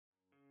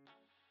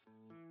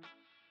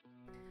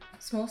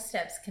Small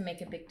steps can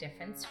make a big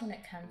difference when it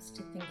comes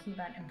to thinking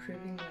about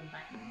improving the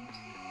environment.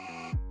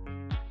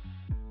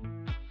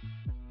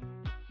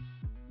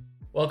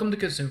 Welcome to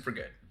Consume for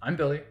Good. I'm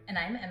Billy. And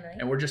I'm Emily.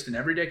 And we're just an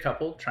everyday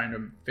couple trying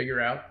to figure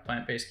out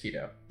plant-based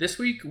keto. This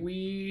week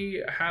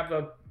we have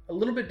a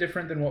little bit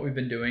different than what we've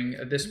been doing.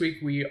 This week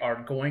we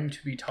are going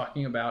to be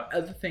talking about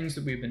other things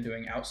that we've been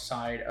doing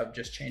outside of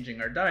just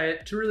changing our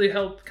diet to really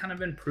help kind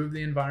of improve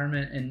the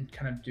environment and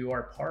kind of do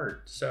our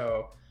part.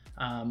 So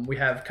we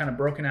have kind of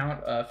broken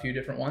out a few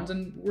different ones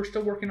and we're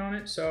still working on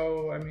it.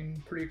 So, I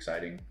mean, pretty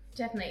exciting.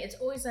 Definitely. It's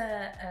always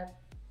a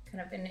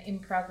kind of an in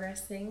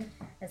progress thing,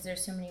 as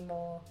there's so many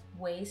more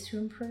ways to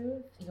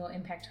improve your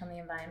impact on the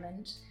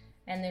environment.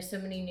 And there's so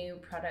many new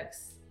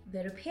products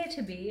that appear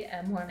to be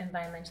more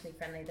environmentally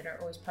friendly that are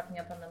always popping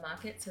up on the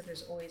market. So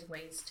there's always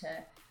ways to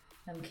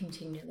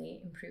continually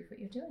improve what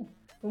you're doing.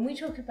 When we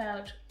talk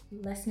about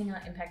lessening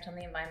our impact on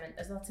the environment,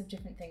 there's lots of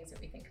different things that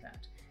we think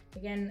about.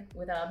 Again,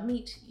 with our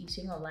meat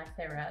eating or lack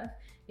thereof,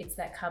 it's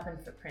that carbon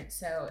footprint.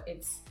 So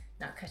it's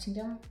not cutting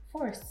down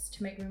forests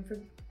to make room for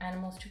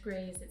animals to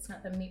graze. It's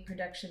not the meat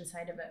production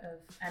side of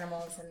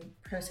animals and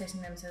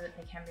processing them so that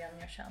they can be on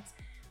your shelves.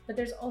 But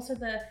there's also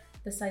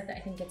the side that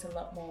I think gets a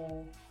lot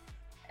more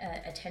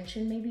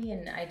attention maybe,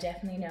 and I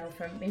definitely know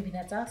from, maybe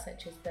that's our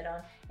searches, but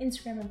on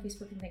Instagram and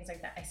Facebook and things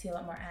like that, I see a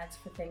lot more ads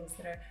for things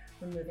that are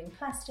removing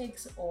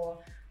plastics or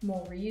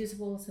more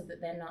reusable so that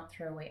they're not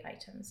throwaway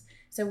items.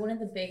 So one of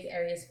the big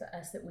areas for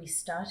us that we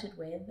started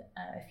with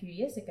a few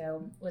years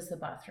ago was the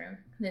bathroom.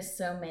 There's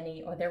so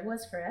many, or there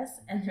was for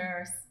us, and there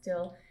are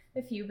still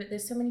a few, but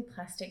there's so many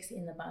plastics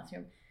in the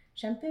bathroom.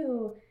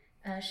 Shampoo,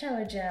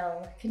 shower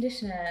gel,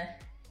 conditioner,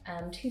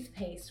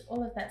 toothpaste,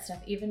 all of that stuff,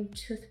 even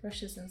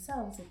toothbrushes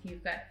themselves, if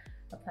you've got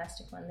a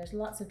plastic one, there's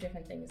lots of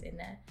different things in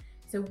there.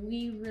 So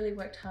we really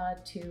worked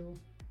hard to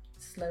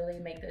slowly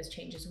make those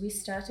changes. We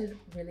started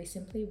really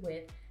simply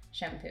with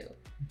shampoo.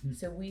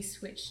 So we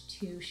switched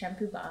to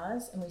shampoo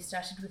bars and we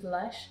started with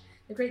Lush.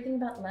 The great thing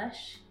about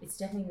Lush, it's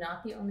definitely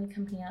not the only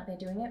company out there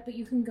doing it, but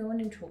you can go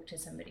in and talk to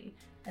somebody.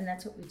 And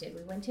that's what we did.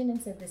 We went in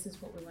and said, this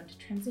is what we want to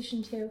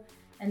transition to.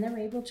 And they're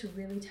able to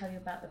really tell you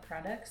about the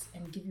products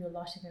and give you a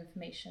lot of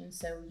information.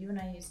 So you and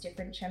I use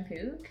different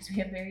shampoo because we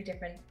have very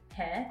different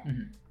hair.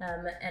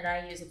 And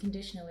I use a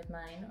conditioner with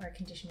mine, or a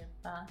conditioner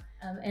bar.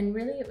 And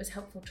really it was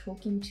helpful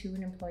talking to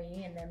an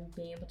employee and them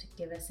being able to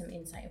give us some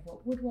insight of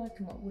what would work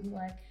and what wouldn't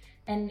work.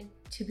 And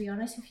to be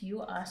honest, if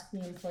you ask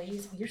the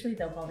employees, usually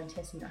they'll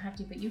volunteer, so you don't have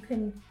to, but you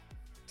can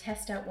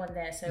test out one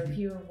there. So if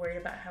you're worried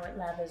about how it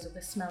lathers or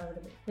the smell a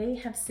little bit, they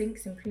have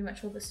sinks in pretty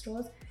much all the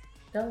stores.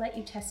 They'll let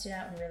you test it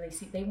out and really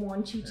see. They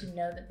want you to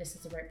know that this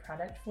is the right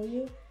product for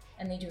you,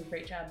 and they do a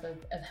great job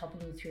of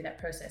helping you through that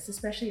process,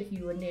 especially if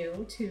you were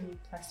new to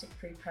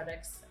plastic-free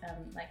products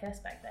like us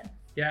back then.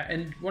 Yeah,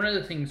 and one of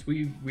the things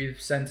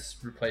we've since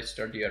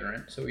replaced our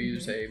deodorant, so we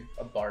use a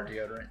bar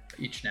deodorant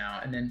each now,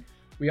 and then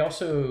we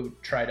also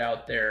tried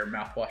out their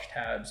mouthwash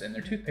tabs and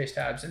their toothpaste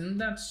tabs, and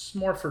that's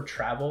more for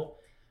travel.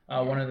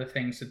 One of the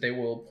things that they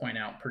will point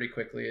out pretty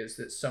quickly is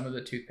that some of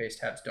the toothpaste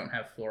tabs don't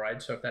have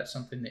fluoride. So if that's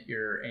something that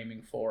you're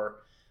aiming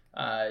for,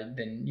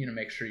 then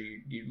make sure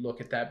you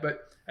look at that.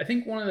 But I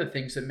think one of the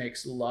things that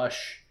makes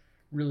Lush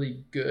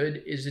really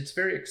good is it's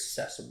very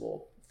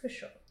accessible. For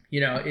sure.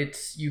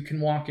 You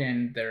can walk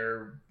in,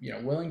 they're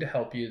willing to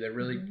help you. They're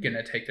really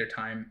gonna take their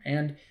time,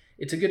 and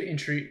it's a good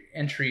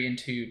entry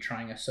into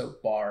trying a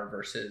soap bar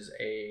versus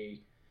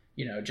a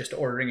just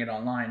ordering it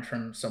online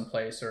from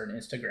someplace or an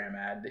Instagram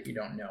ad that you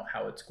don't know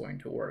how it's going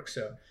to work.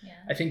 So yeah.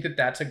 I think that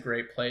that's a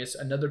great place.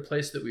 Another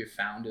place that we've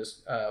found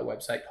is a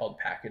website called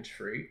Package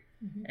Free.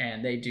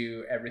 And they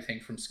do everything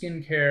from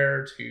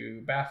skincare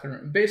to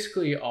bathroom,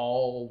 basically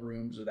all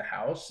rooms of the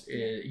house.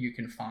 You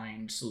can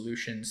find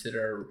solutions that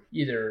are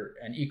either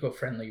an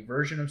eco-friendly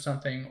version of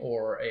something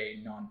or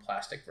a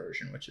non-plastic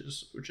version, which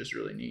is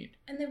really neat.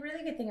 And the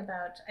really good thing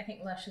about, I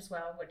think, Lush as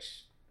well,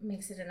 which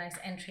makes it a nice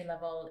entry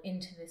level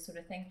into this sort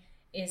of thing,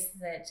 is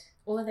that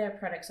all of their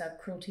products are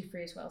cruelty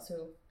free as well.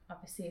 So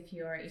obviously if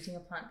you are eating a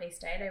plant-based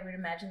diet, I would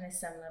imagine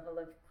there's some level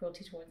of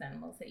cruelty towards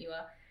animals that you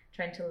are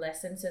trying to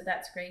lessen. So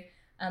that's great.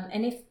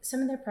 And if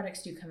some of their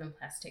products do come in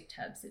plastic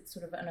tubs, it's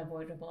sort of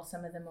unavoidable.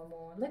 Some of them are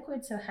more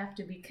liquid, so have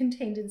to be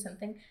contained in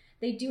something.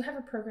 They do have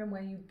a program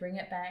where you bring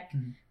it back,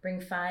 bring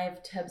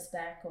 5 tubs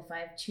back or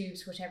 5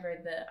 tubes, whichever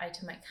the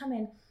item might come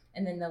in,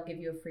 and then they'll give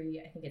you a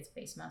free, I think it's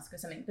face mask or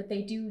something. But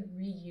they do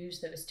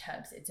reuse those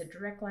tubs. It's a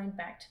direct line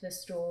back to the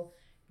store.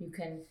 You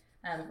can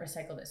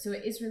recycle this. So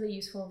it is really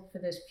useful for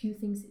those few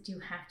things that do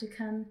have to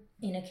come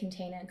in a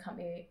container and can't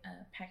be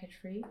package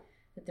free,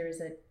 that there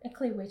is a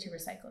clear way to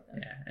recycle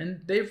them. Yeah,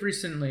 and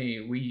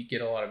we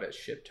get a lot of it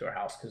shipped to our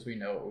house because we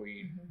know what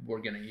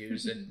we're going to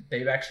use, and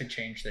they've actually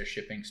changed their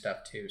shipping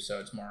stuff too, so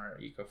it's more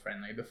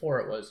eco-friendly. Before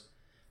it was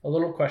a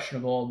little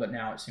questionable, but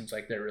now it seems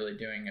like they're really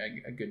doing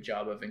a good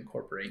job of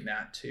incorporating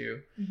that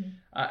too.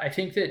 I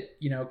think that,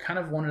 kind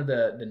of one of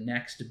the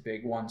next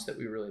big ones that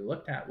we really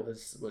looked at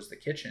was the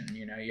kitchen.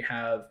 You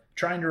have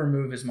trying to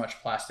remove as much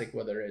plastic,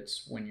 whether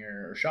it's when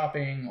you're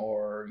shopping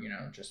or,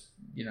 just,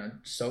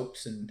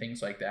 soaps and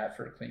things like that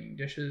for cleaning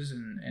dishes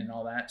and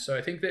all that. So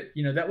I think that,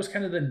 that was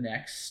kind of the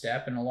next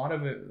step. And a lot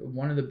of it,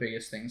 one of the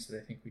biggest things that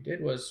I think we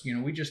did was,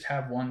 we just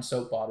have one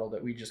soap bottle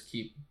that we just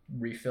keep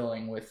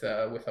refilling with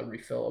a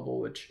refillable,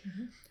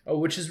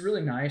 which is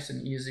really nice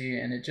and easy.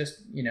 And it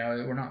just,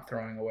 we're not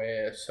throwing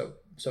away a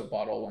soap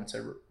bottle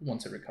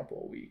once every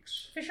couple of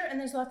weeks. For sure. And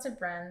there's lots of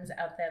brands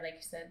out there, like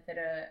you said, that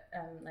are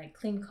like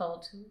Clean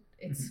Cult.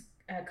 It's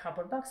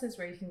cardboard boxes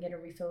where you can get a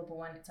refillable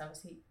one. It's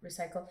obviously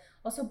recycled.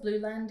 Also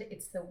Blueland,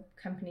 it's the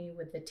company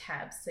with the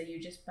tabs. So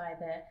you just buy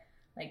the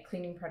like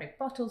cleaning product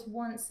bottles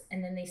once,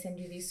 and then they send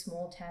you these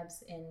small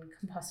tabs in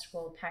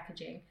compostable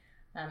packaging.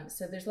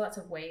 So there's lots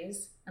of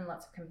ways and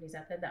lots of companies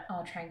out there that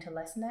are trying to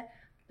lessen that.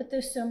 But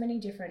there's so many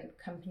different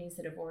companies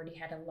that have already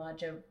had a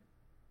larger,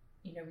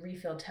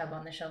 refill tub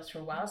on the shelves for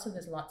a while. So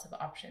there's lots of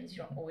options. You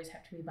don't always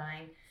have to be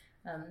buying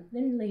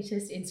the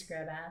latest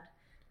Instagram ad.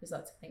 There's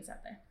lots of things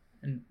out there.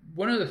 And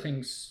one of the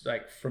things,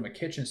 like from a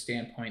kitchen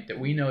standpoint, that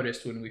we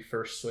noticed when we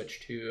first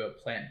switched to a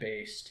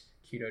plant-based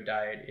keto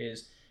diet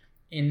is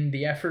in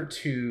the effort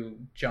to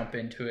jump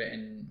into it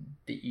and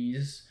the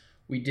ease,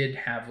 we did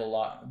have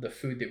the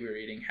food that we were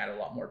eating had a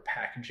lot more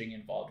packaging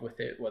involved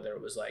with it, whether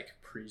it was like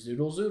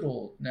zoodles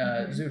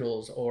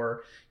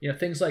or,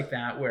 things like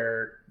that,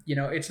 where,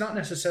 it's not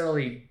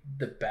necessarily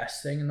the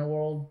best thing in the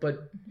world,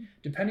 but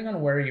depending on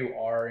where you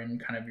are in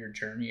kind of your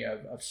journey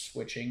of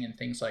switching and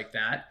things like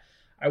that,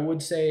 I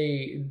would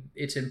say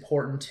it's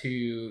important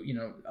to,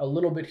 a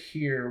little bit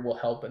here will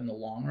help in the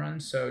long run.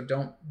 So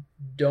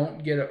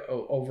don't get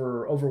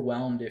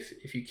overwhelmed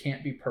if you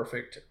can't be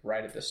perfect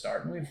right at the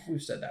start. And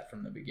we've said that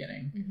from the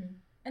beginning.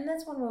 And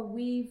that's one where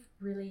we've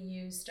really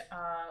used,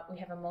 we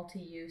have a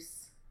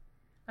multi-use,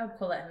 I would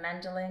call it a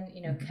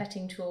mandolin,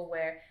 cutting tool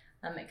where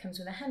it comes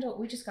with a handle.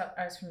 We just got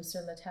ours from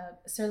Sur La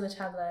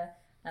Table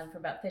for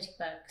about $30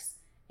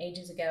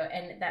 ages ago.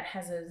 And that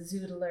has a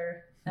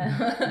zoodler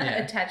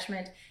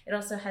attachment. It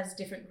also has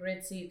different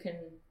grids so you can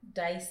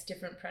dice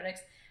different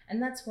products,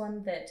 and that's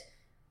one that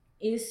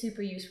is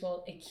super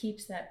useful. It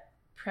keeps that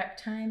prep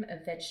time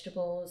of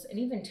vegetables and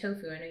even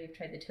tofu. I know you've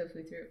tried the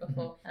tofu through it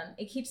before.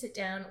 It keeps it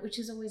down, which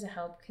is always a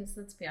help because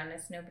let's be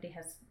honest, nobody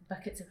has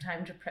buckets of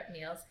time to prep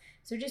meals.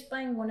 So just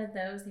buying one of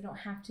those, they don't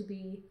have to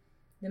be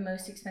the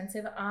most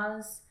expensive.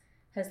 Ours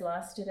has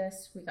lasted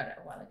us, we got it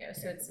a while ago,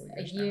 so it's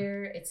a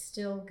year. It's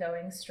still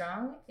going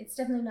strong. It's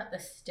definitely not the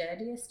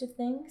sturdiest of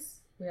things.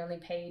 We only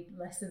paid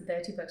less than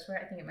 $30 for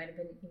it. I think it might have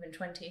been even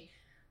 20,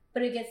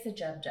 but it gets the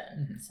job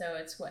done. So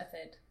it's worth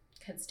it.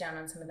 Cuts down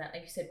on some of that,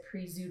 like you said,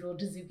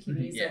 pre-zoodled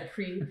zucchinis or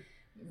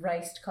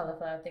pre-riced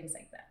cauliflower, things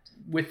like that.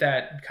 With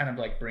that, kind of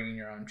like bringing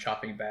your own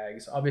shopping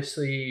bags.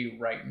 Obviously,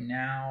 right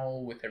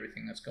now, with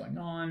everything that's going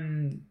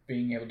on,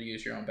 being able to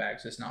use your own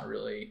bags is not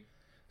really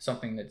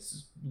something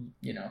that's,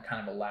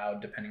 kind of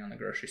allowed depending on the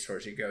grocery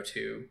stores you go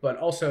to. But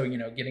also,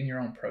 getting your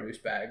own produce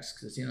bags,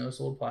 because, those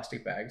little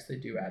plastic bags, they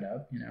do add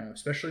up,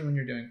 especially when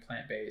you're doing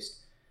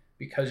plant-based,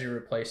 because you're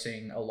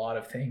replacing a lot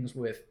of things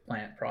with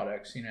plant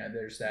products,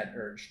 there's that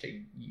urge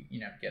to,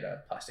 get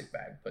a plastic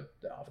bag, put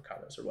the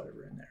avocados or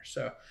whatever in there.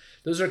 So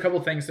those are a couple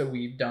of things that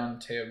we've done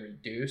to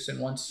reduce. And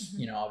once,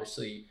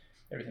 obviously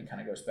everything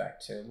kind of goes back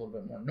to a little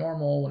bit more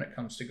normal when it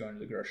comes to going to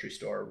the grocery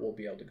store, we'll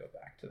be able to go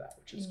back to that,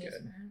 which is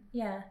good.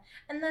 Yeah.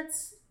 And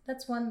that's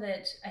one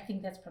that I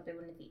think that's probably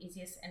one of the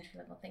easiest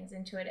entry-level things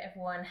into it.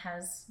 Everyone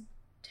has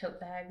tote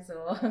bags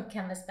or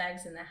canvas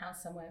bags in their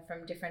house somewhere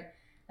from different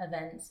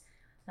events.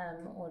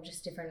 Or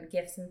just different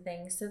gifts and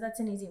things. So that's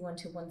an easy one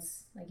to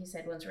once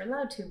we're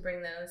allowed to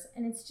bring those.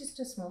 And it's just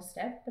a small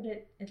step, but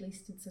at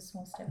least it's a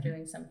small step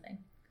doing something.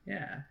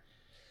 Yeah.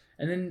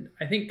 And then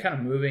I think kind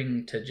of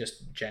moving to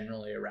just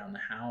generally around the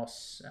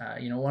house,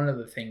 one of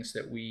the things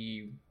that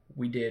we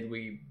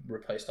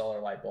replaced all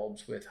our light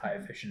bulbs with high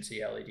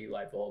efficiency LED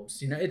light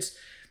bulbs.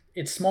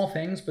 It's small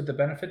things, but the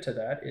benefit to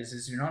that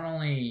is you're not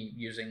only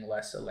using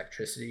less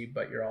electricity,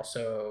 but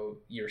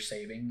you're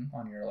saving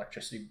on your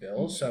electricity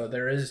bill. So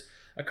there is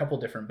a couple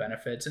different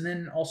benefits. And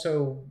then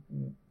also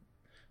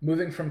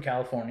moving from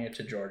California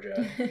to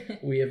Georgia,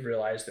 we have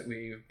realized that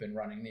we've been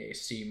running the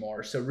AC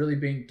more. So really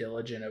being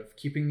diligent of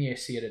keeping the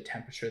AC at a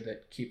temperature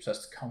that keeps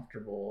us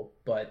comfortable,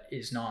 but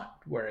is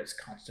not where it's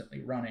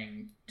constantly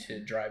running to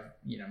drive,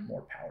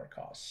 more power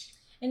costs.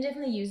 And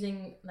definitely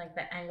using like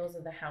the angles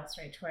of the house,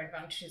 right, to our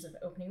advantages of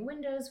opening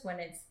windows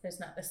when there's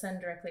not the sun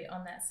directly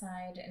on that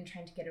side and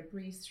trying to get a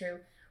breeze through.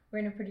 We're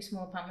in a pretty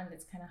small apartment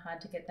that's kind of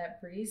hard to get that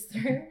breeze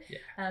through.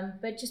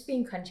 But just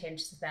being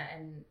conscientious of that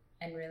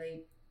and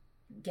really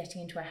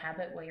getting into a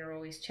habit where you're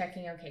always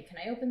checking, okay, can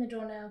I open the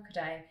door now? Could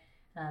I,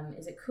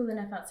 is it cool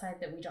enough outside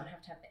that we don't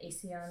have to have the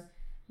AC on?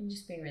 And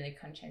just being really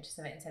conscientious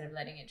of it instead of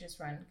letting it just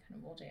run kind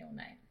of all day, all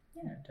night.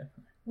 Yeah,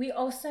 definitely. We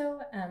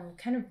also,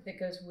 kind of that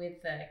goes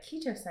with the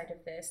keto side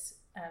of this,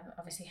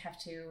 obviously have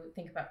to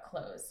think about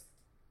clothes.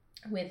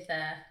 with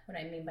what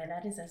I mean by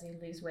that is as you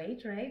lose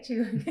weight, right?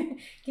 You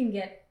can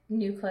get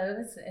new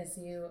clothes as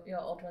your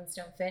old ones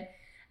don't fit.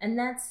 And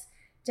that's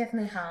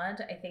definitely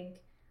hard. I think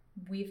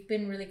we've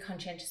been really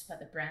conscientious about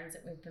the brands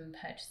that we've been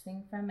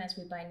purchasing from as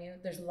we buy new.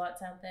 There's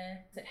lots out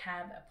there that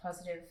have a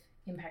positive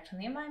impact on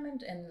the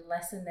environment and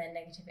lessen their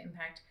negative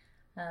impact.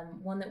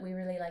 One that we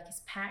really like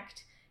is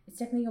Pact. It's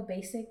definitely your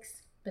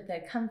basics, but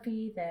they're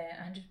comfy, they're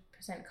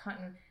 100%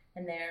 cotton,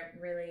 and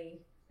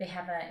they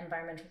have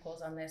environmental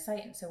goals on their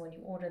site. And so when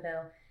you order,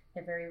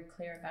 they're very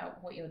clear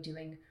about what you're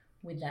doing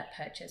with that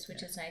purchase,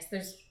 which is nice.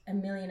 There's a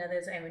million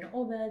others. I mean,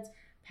 Allbirds,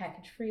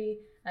 Package Free,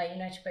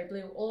 United by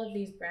Blue, all of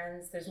these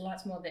brands. There's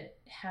lots more that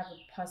have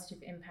a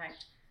positive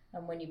impact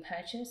when you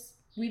purchase.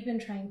 We've been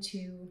trying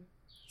to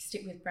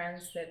stick with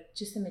brands that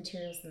just the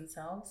materials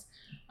themselves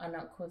are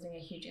not causing a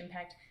huge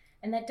impact.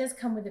 And that does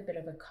come with a bit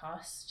of a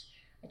cost.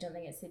 I don't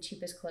think it's the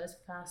cheapest clothes.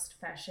 Fast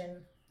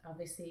fashion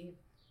obviously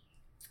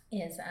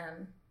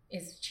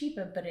is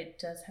cheaper, but it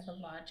does have a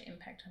large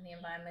impact on the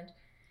environment,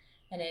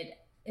 and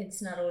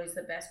it's not always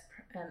the best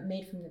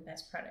made from the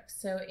best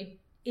products. So it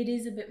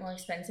is a bit more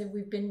expensive.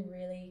 We've been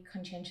really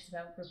conscientious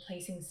about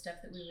replacing stuff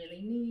that we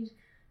really need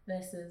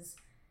versus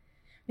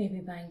maybe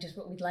buying just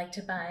what we'd like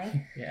to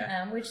buy,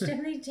 which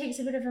definitely takes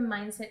a bit of a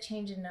mindset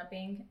change and not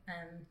being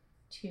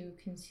too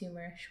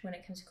consumerish when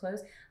it comes to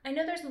clothes. I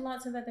know there's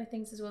lots of other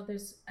things as well.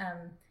 There's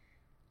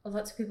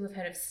lots of people have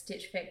heard of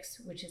Stitch Fix,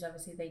 which is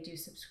obviously they do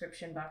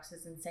subscription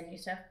boxes and send you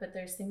stuff, but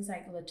there's things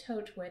like Le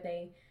Tote where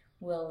they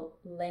will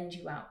lend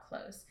you out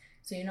clothes.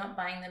 So you're not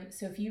buying them.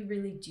 So if you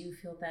really do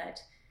feel that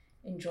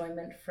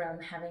enjoyment from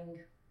having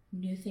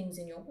new things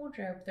in your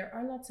wardrobe, there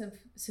are lots of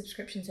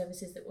subscription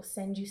services that will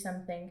send you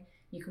something.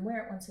 You can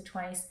wear it once or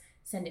twice,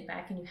 send it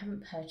back, and you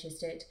haven't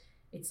purchased it.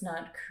 It's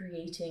not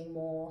creating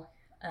more,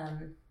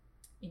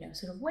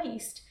 sort of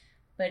waste,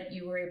 but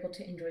you were able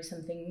to enjoy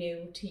something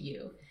new to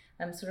you.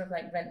 Sort of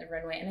like Rent the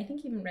Runway. And I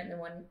think even Rent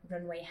the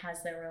Runway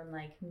has their own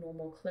like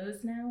normal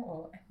clothes now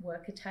or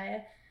work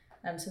attire.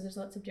 So there's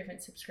lots of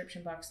different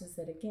subscription boxes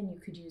that, again, you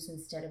could use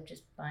instead of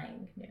just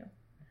buying new.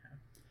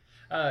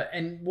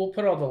 And we'll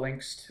put all the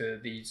links to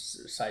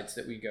these sites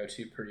that we go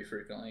to pretty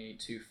frequently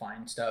to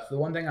find stuff. The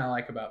one thing I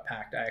like about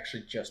Pact, I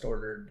actually just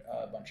ordered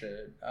a bunch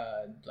of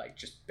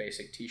just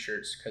basic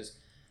t-shirts because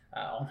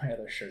all my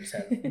other shirts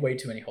have way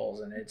too many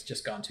holes in it. It's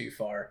just gone too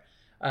far.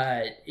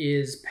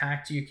 Is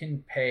Pact, you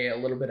can pay a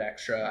little bit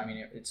extra. I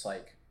mean, it's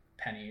like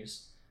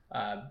pennies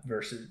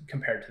versus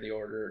compared to the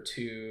order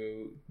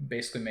to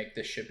basically make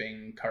the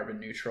shipping carbon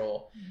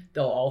neutral.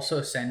 They'll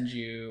also send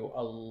you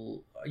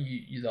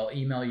they'll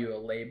email you a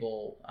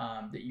label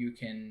that you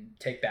can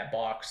take that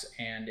box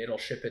and it'll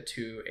ship it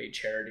to a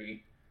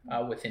charity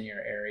within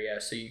your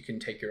area, so you can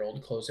take your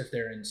old clothes if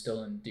they're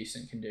still in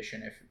decent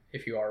condition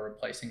if you are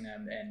replacing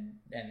them,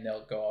 and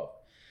they'll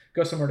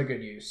go somewhere to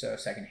good use. So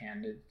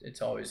secondhand,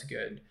 it's always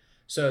good.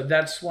 So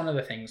that's one of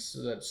the things.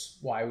 That's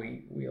why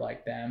we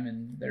like them.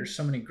 And there's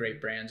so many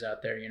great brands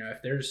out there.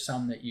 If there's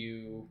some that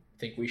you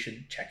think we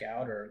should check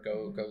out or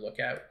go look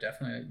at,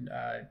 definitely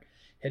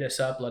hit us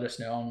up, let us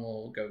know, and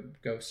we'll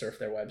go surf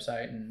their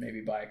website and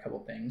maybe buy a couple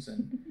things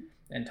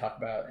and talk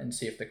about and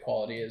see if the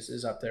quality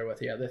is up there with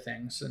the other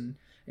things. And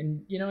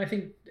I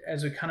think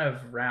as we kind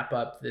of wrap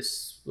up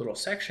this little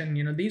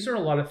section, these are a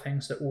lot of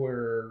things that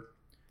we're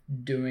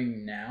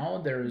doing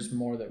now. There's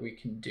more that we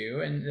can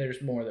do, and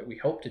there's more that we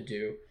hope to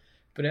do.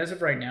 But as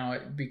of right now,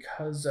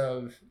 because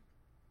of,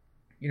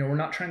 we're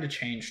not trying to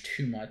change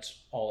too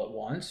much all at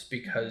once,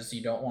 because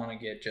you don't want to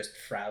get just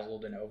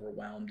frazzled and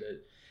overwhelmed.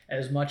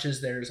 As much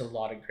as there's a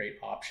lot of great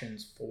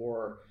options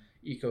for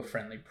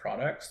eco-friendly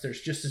products,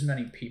 there's just as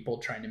many people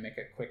trying to make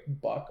a quick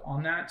buck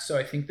on that. So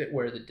I think that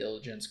where the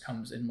diligence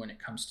comes in when it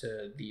comes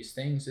to these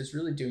things is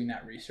really doing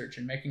that research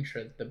and making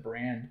sure that the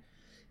brand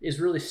is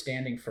really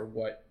standing for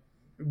what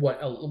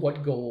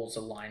goals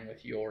align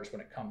with yours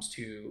when it comes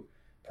to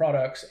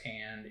products,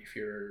 and if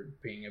you're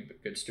being a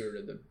good steward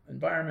of the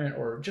environment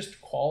or just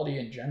quality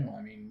in general.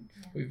 I mean,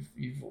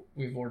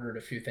 we've ordered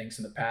a few things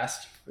in the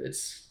past.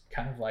 It's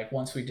kind of like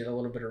once we did a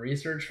little bit of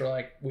research, we're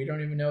like, we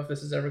don't even know if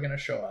this is ever going to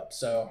show up.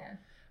 So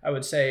I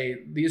would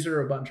say these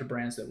are a bunch of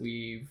brands that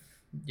we've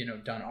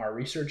done our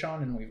research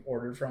on, and we've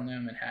ordered from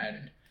them and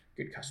had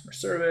good customer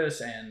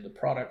service, and the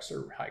products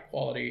are high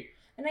quality.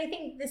 And I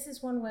think this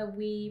is one where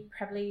we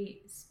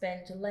probably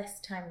spend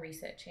less time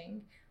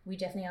researching. We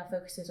definitely, our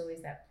focus is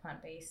always that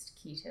plant-based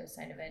keto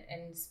side of it,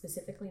 and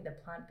specifically the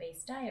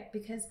plant-based diet,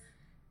 because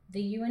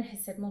the UN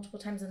has said multiple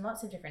times, and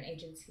lots of different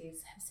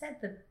agencies have said,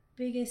 the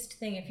biggest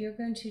thing, if you're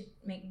going to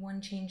make one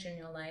change in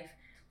your life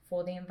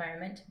for the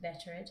environment to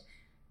better it,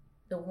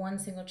 the one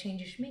single change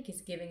you should make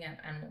is giving up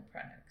animal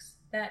products.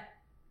 That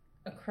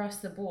across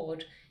the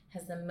board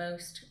has the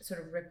most sort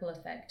of ripple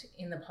effect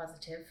in the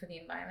positive for the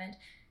environment.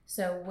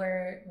 So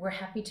we're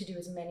happy to do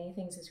as many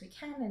things as we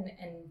can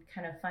and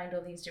kind of find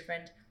all these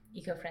different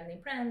eco-friendly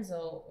brands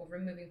or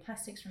removing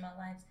plastics from our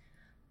lives.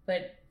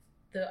 But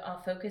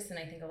our focus, and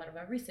I think a lot of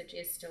our research,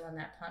 is still on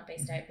that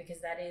plant-based diet,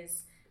 because that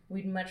is,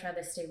 we'd much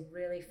rather stay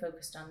really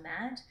focused on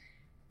that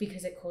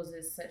because it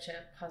causes such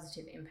a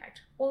positive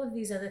impact. All of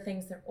these other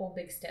things, they're all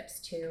big steps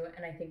too,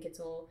 and I think it's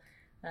all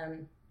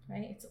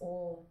right, it's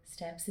all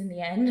steps in the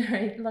end,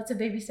 right? Lots of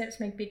baby steps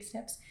make big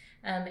steps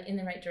in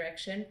the right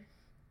direction.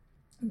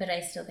 But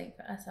I still think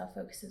for us, our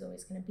focus is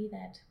always going to be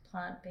that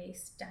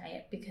plant-based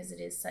diet, because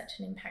it is such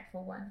an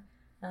impactful one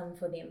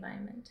for the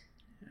environment.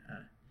 Yeah.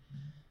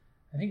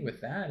 I think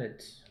with that,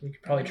 we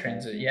could probably we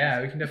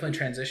can definitely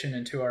transition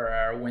into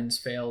our wins,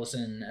 fails,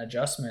 and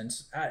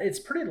adjustments. It's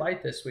pretty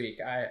light this week,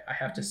 I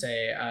have to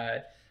say.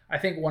 I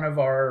think one of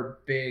our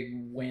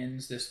big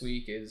wins this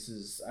week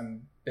is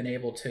I'm been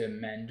able to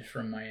mend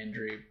from my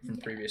injury from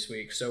previous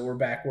week, so we're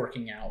back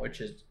working out, which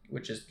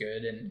is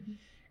good,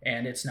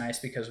 and it's nice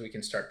because we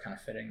can start kind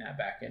of fitting that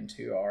back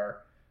into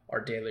our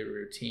daily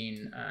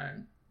routine.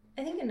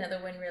 I think another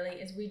win really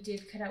is we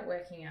did cut out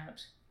working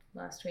out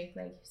last week,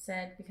 like you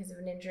said, because of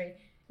an injury,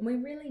 and we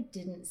really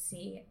didn't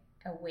see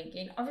a weight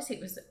gain. Obviously,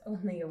 it was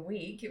only a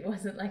week; it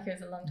wasn't like it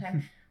was a long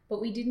time,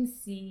 but we didn't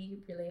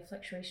see really a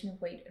fluctuation of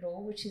weight at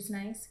all, which is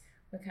nice.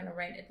 We're kind of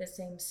right at the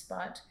same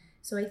spot.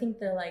 So I think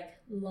the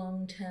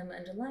long-term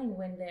underlying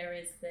win there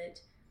is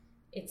that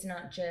it's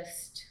not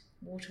just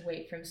water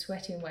weight from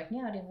sweating and working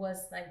out. It was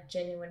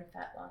genuine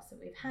fat loss that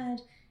we've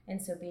had.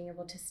 And so being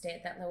able to stay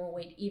at that lower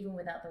weight, even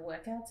without the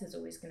workouts, is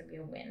always going to be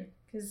a win,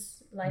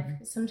 because life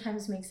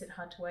sometimes makes it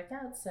hard to work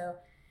out. So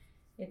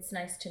it's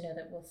nice to know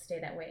that we'll stay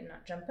that weight and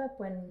not jump up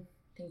when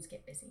things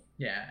get busy.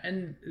 Yeah,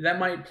 and that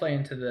might play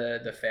into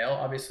the fail.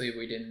 Obviously,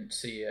 we didn't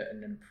see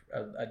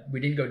we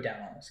didn't go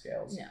down on the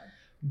scales. No.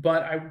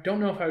 But I don't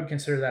know if I would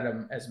consider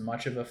that as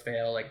much of a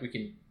fail.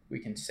 We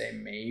can say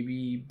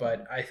maybe,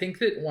 but I think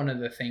that one of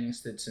the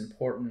things that's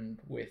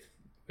important with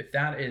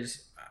that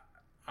is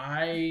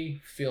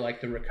I feel like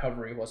the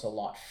recovery was a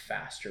lot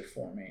faster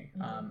for me.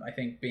 I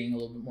think being a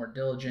little bit more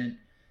diligent,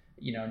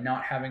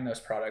 not having those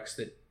products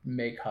that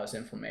may cause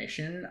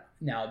inflammation.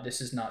 Now,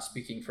 this is not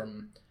speaking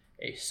from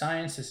a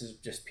science. This is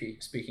just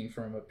speaking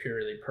from a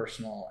purely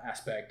personal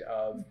aspect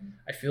of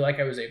I feel like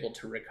I was able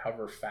to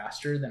recover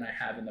faster than I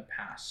have in the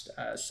past.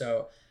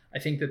 So I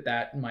think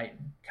that might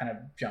kind of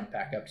jump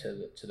back up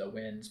to the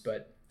wins,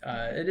 but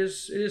it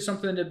is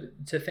something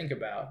to think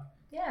about.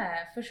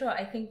 Yeah, for sure.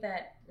 I think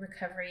that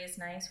recovery is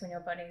nice when your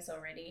body's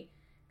already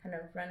kind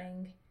of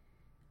running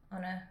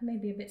on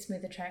maybe a bit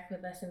smoother track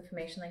with less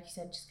information. Like you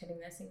said, just cutting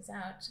those things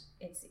out,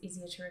 it's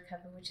easier to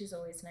recover, which is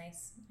always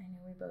nice. I know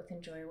we both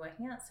enjoy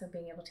working out, so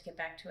being able to get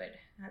back to it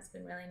has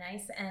been really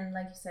nice. And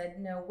like you said,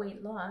 no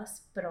weight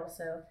loss, but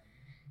also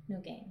no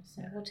gain.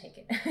 So we'll take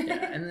it.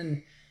 Yeah, and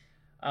then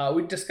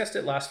we discussed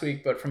it last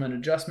week, but from an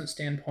adjustment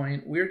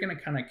standpoint, we're going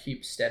to kind of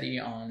keep steady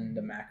on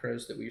the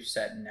macros that we've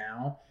set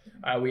now.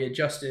 We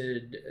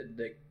adjusted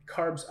the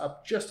carbs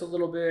up just a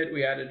little bit.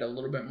 We added a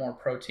little bit more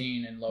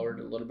protein and lowered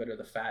a little bit of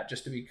the fat,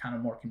 just to be kind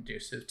of more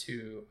conducive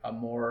to a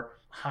more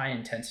high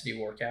intensity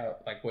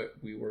workout like what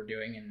we were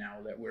doing and now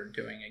that we're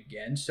doing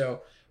again.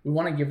 So we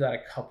want to give that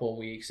a couple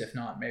weeks, if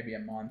not maybe a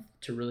month,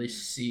 to really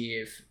see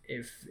if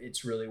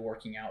it's really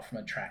working out from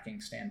a tracking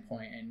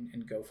standpoint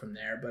and go from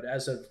there. But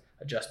as of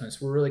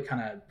adjustments, we're really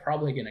kind of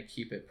probably going to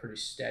keep it pretty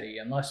steady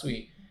unless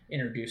we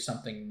introduce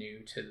something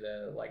new to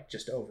the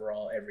just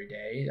overall every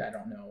day. I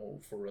don't know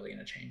if we're really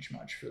going to change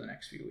much for the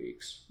next few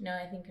weeks. No,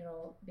 I think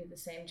it'll be the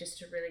same, just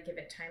to really give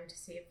it time to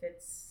see if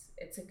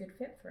it's a good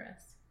fit for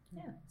us.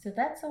 Yeah. So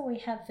that's all we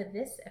have for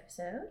this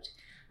episode.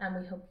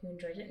 We hope you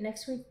enjoyed it.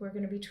 Next week, we're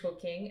going to be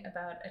talking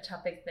about a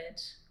topic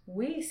that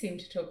we seem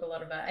to talk a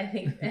lot about, I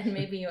think, and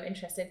maybe you're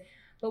interested,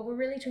 but we're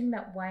really talking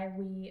about why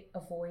we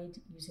avoid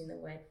using the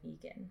word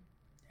vegan.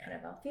 Kind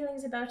of our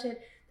feelings about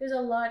it. There's a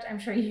lot, I'm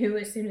sure you,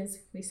 as soon as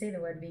we say the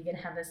word vegan,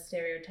 have a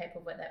stereotype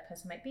of what that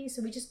person might be.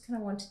 So we just kind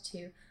of wanted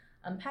to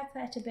unpack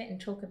that a bit and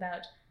talk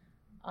about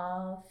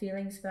our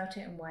feelings about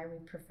it and why we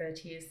prefer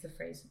to use the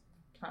phrase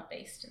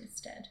plant-based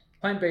instead.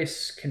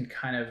 Plant-based can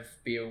kind of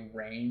be a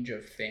range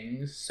of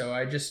things. So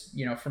I just,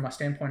 from a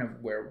standpoint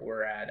of where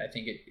we're at, I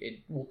think it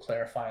will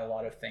clarify a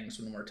lot of things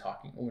when we're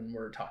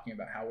talking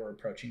about how we're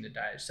approaching the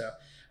diet. So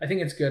I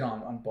think it's good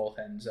on both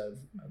ends of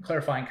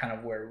clarifying kind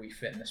of where we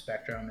fit in the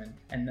spectrum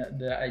and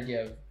the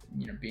idea of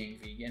being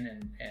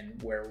vegan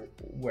and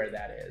where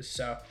that is.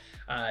 So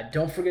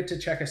don't forget to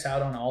check us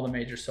out on all the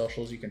major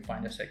socials. You can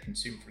find us at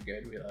Consume for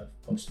Good. We love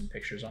posting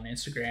pictures on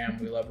Instagram.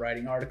 We love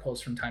writing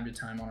articles from time to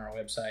time on our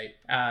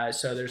website.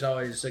 So there's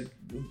always a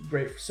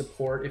great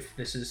support if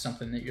this is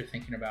something that you're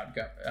thinking about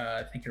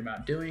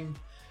doing.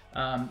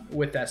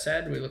 With that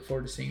said, we look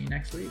forward to seeing you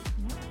next week.